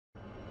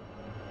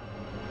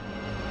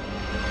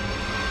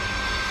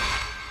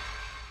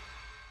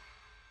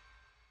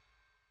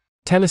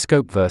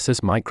Telescope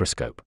versus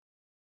microscope.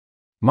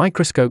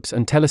 Microscopes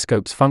and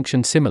telescopes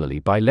function similarly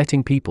by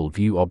letting people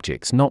view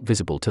objects not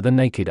visible to the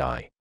naked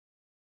eye.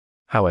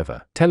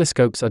 However,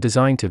 telescopes are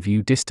designed to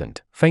view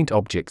distant, faint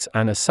objects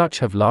and as such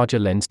have larger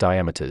lens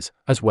diameters,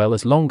 as well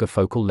as longer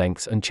focal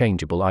lengths and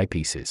changeable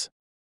eyepieces.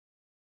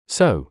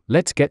 So,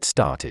 let's get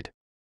started.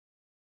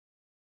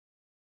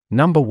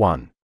 Number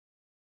 1.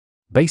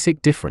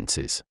 Basic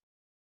differences.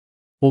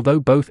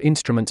 Although both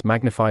instruments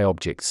magnify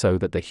objects so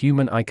that the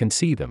human eye can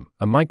see them,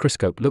 a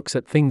microscope looks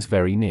at things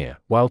very near,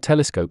 while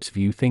telescopes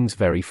view things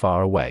very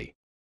far away.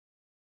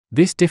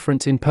 This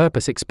difference in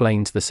purpose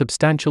explains the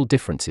substantial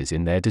differences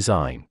in their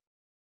design.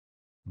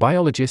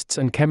 Biologists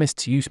and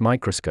chemists use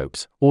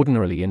microscopes,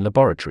 ordinarily in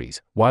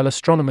laboratories, while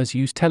astronomers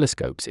use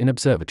telescopes in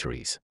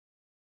observatories.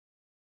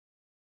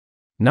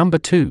 Number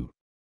 2.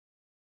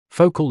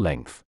 Focal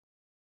length.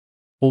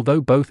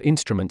 Although both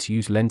instruments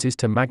use lenses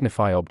to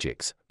magnify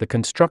objects, the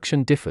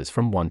construction differs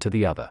from one to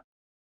the other.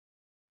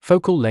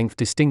 Focal length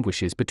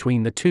distinguishes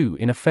between the two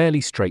in a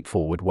fairly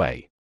straightforward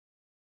way.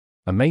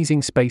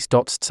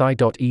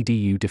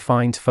 AmazingSpace.sci.edu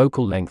defines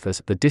focal length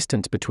as the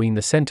distance between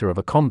the center of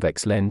a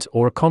convex lens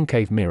or a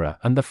concave mirror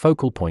and the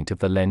focal point of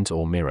the lens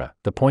or mirror,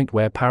 the point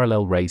where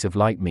parallel rays of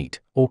light meet,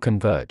 or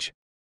converge.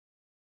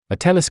 A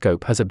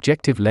telescope has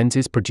objective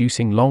lenses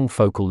producing long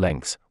focal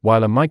lengths,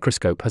 while a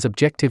microscope has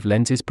objective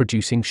lenses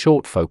producing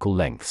short focal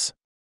lengths.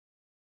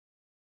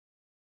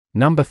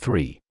 Number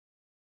 3.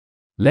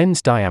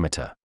 Lens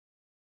diameter.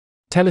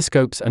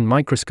 Telescopes and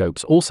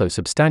microscopes also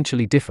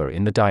substantially differ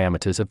in the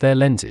diameters of their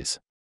lenses.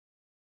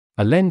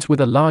 A lens with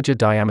a larger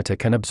diameter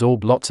can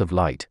absorb lots of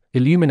light,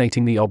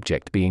 illuminating the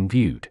object being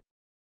viewed.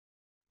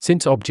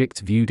 Since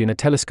objects viewed in a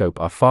telescope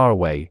are far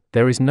away,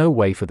 there is no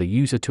way for the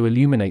user to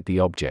illuminate the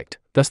object,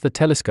 thus the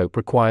telescope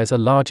requires a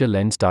larger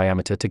lens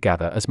diameter to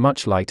gather as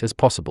much light as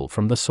possible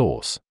from the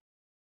source.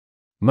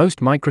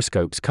 Most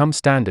microscopes come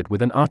standard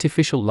with an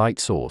artificial light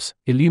source,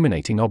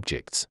 illuminating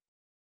objects.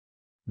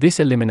 This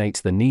eliminates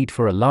the need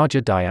for a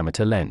larger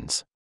diameter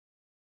lens.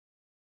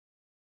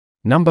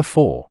 Number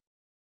 4.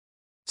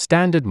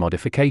 Standard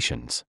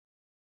modifications.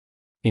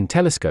 In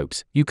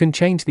telescopes, you can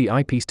change the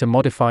eyepiece to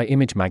modify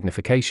image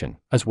magnification,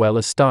 as well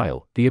as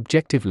style. The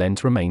objective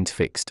lens remains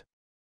fixed.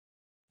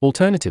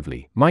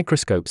 Alternatively,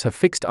 microscopes have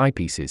fixed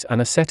eyepieces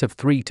and a set of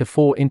 3 to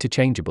 4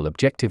 interchangeable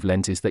objective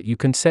lenses that you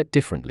can set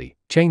differently,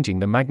 changing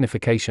the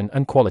magnification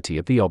and quality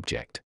of the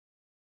object.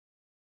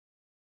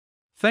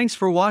 Thanks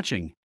for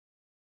watching.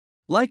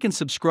 Like and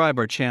subscribe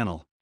our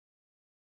channel.